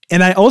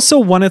And I also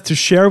wanted to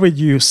share with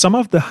you some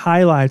of the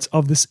highlights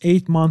of this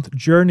 8-month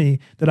journey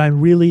that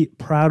I'm really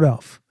proud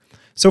of.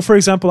 So for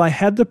example, I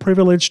had the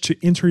privilege to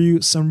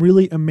interview some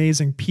really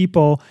amazing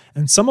people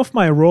and some of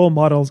my role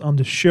models on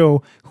the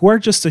show who are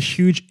just a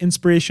huge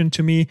inspiration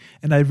to me,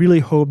 and I really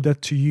hope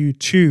that to you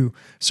too.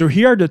 So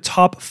here are the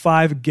top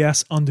 5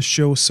 guests on the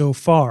show so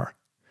far.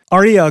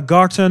 Aria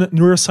Garten,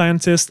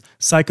 neuroscientist,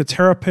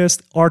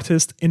 psychotherapist,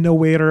 artist,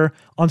 innovator,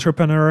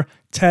 entrepreneur,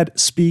 TED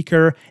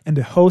speaker, and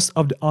the host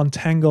of the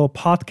Untangle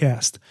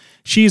podcast.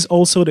 She is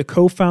also the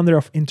co-founder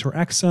of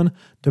Interaction,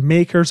 the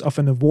makers of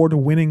an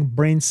award-winning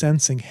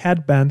brain-sensing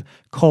headband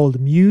called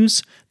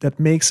Muse that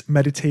makes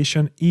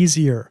meditation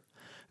easier.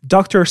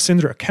 Dr.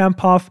 Sindra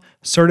Kamphoff,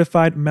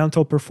 certified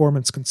mental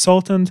performance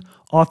consultant,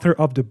 author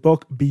of the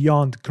book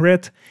Beyond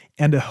Grit,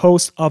 and the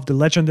host of the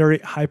legendary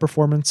High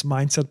Performance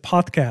Mindset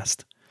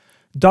podcast.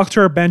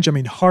 Dr.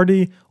 Benjamin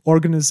Hardy,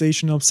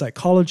 organizational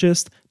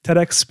psychologist,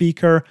 TEDx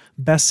speaker,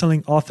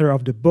 best-selling author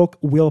of the book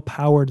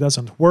Willpower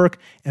Doesn't Work,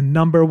 and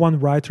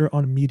 #1 writer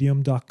on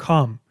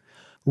Medium.com.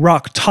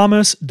 Rock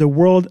Thomas, the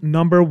world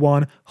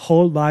 #1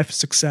 whole life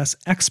success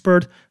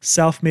expert,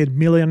 self-made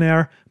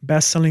millionaire,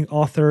 best-selling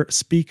author,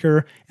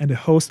 speaker, and the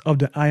host of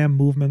the I Am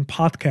Movement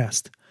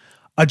podcast.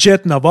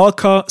 Ajit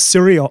Navalka,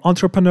 serial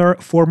entrepreneur,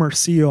 former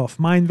CEO of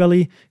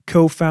Mindvalley,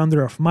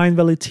 co-founder of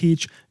Mindvalley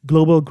Teach,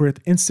 Global Grit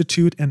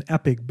Institute, and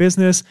Epic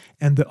Business,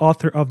 and the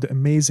author of the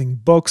amazing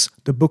books,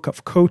 The Book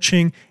of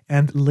Coaching,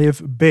 and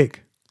Live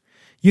Big.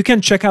 You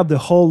can check out the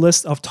whole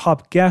list of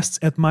top guests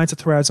at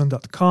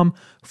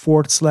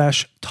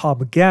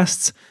mindsethorizon.com/top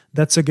guests.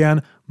 That's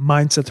again,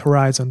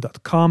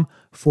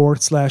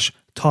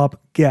 mindsethorizon.com/top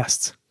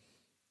guests.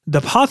 The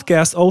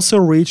podcast also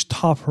reached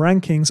top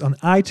rankings on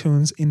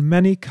iTunes in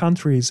many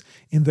countries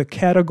in the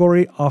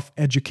category of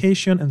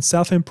education and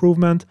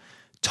self-improvement,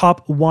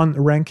 top 1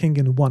 ranking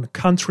in 1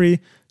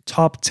 country,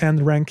 top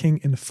 10 ranking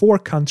in 4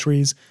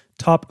 countries,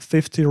 top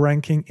 50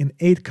 ranking in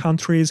 8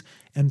 countries,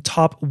 and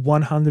top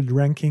 100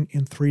 ranking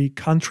in 3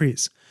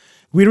 countries.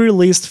 We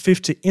released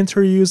 50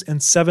 interviews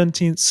and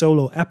 17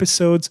 solo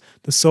episodes,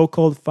 the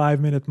so-called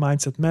 5-minute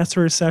mindset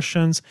mastery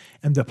sessions,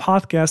 and the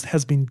podcast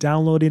has been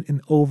downloaded in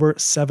over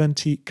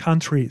 70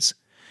 countries.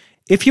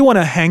 If you want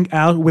to hang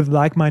out with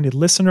like-minded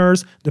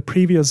listeners, the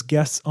previous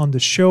guests on the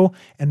show,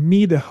 and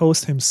me, the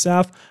host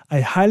himself,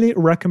 I highly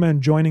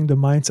recommend joining the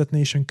Mindset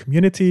Nation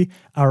community,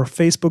 our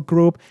Facebook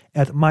group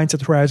at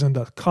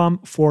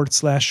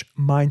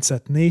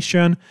mindsethorizon.com/Mindset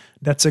Nation.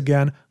 That's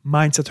again,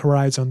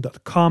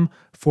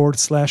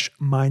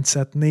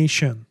 mindsethorizon.com/Mindset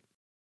Nation.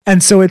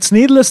 And so it's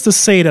needless to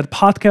say that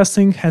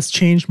podcasting has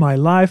changed my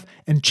life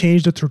and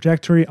changed the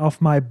trajectory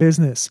of my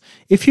business.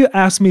 If you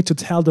ask me to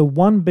tell the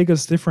one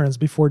biggest difference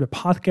before the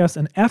podcast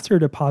and after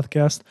the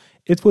podcast,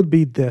 it would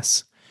be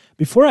this.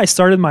 Before I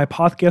started my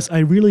podcast, I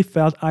really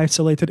felt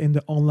isolated in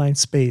the online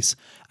space.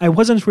 I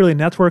wasn't really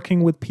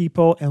networking with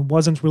people and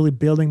wasn't really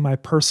building my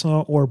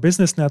personal or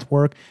business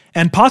network.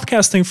 And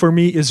podcasting for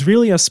me is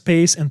really a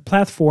space and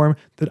platform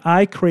that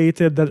I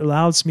created that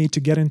allows me to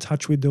get in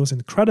touch with those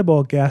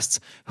incredible guests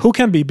who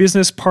can be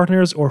business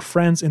partners or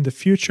friends in the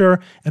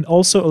future, and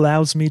also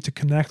allows me to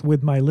connect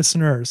with my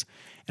listeners.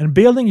 And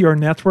building your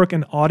network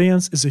and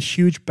audience is a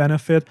huge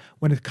benefit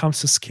when it comes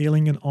to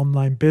scaling an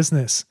online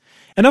business.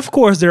 And of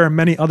course, there are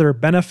many other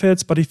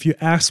benefits, but if you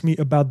ask me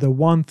about the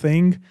one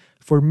thing,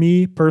 for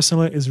me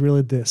personally, is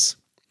really this.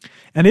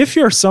 And if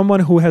you're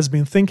someone who has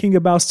been thinking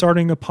about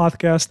starting a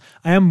podcast,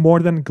 I am more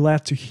than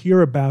glad to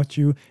hear about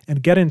you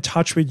and get in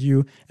touch with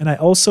you. And I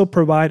also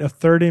provide a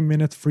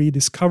 30-minute free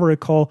discovery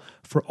call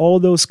for all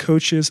those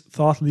coaches,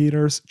 thought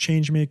leaders,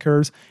 change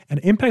makers, and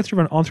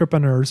impact-driven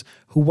entrepreneurs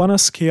who want to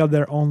scale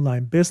their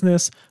online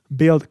business,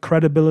 build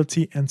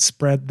credibility, and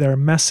spread their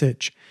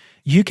message.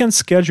 You can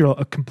schedule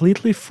a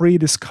completely free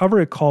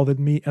discovery call with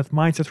me at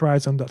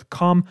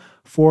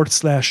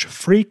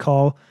mindsethorizon.com/free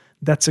call.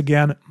 That's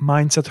again,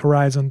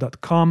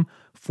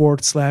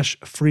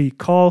 mindsethorizon.com/free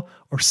call,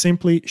 or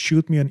simply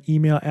shoot me an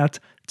email at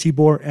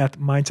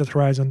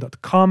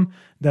tibor@mindsethorizon.com.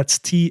 That's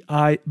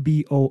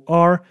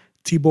TIBOR,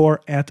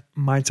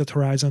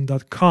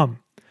 tibor@mindsethorizon.com.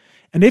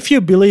 And if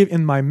you believe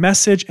in my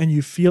message and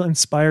you feel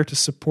inspired to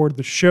support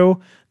the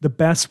show, the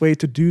best way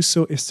to do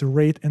so is to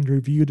rate and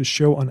review the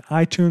show on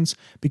iTunes,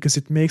 because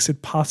it makes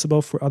it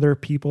possible for other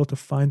people to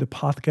find the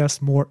podcast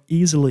more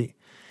easily.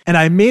 And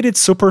I made it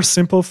super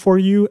simple for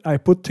you. I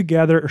put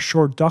together a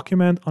short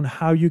document on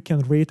how you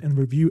can rate and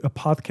review a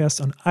podcast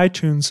on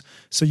iTunes,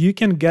 so you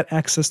can get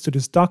access to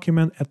this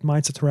document at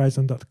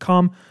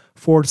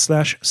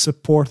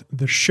mindsethorizon.com/support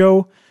the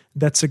show.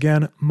 That's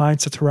again,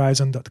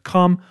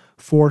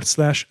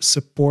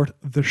 mindsethorizon.com/support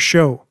the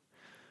show.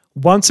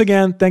 Once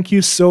again, thank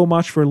you so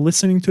much for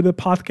listening to the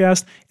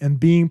podcast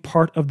and being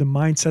part of the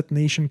Mindset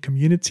Nation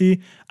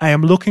community. I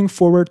am looking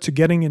forward to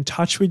getting in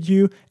touch with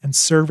you and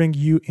serving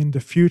you in the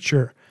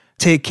future.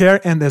 Take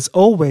care, and as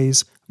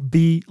always,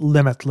 be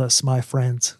limitless, my friends.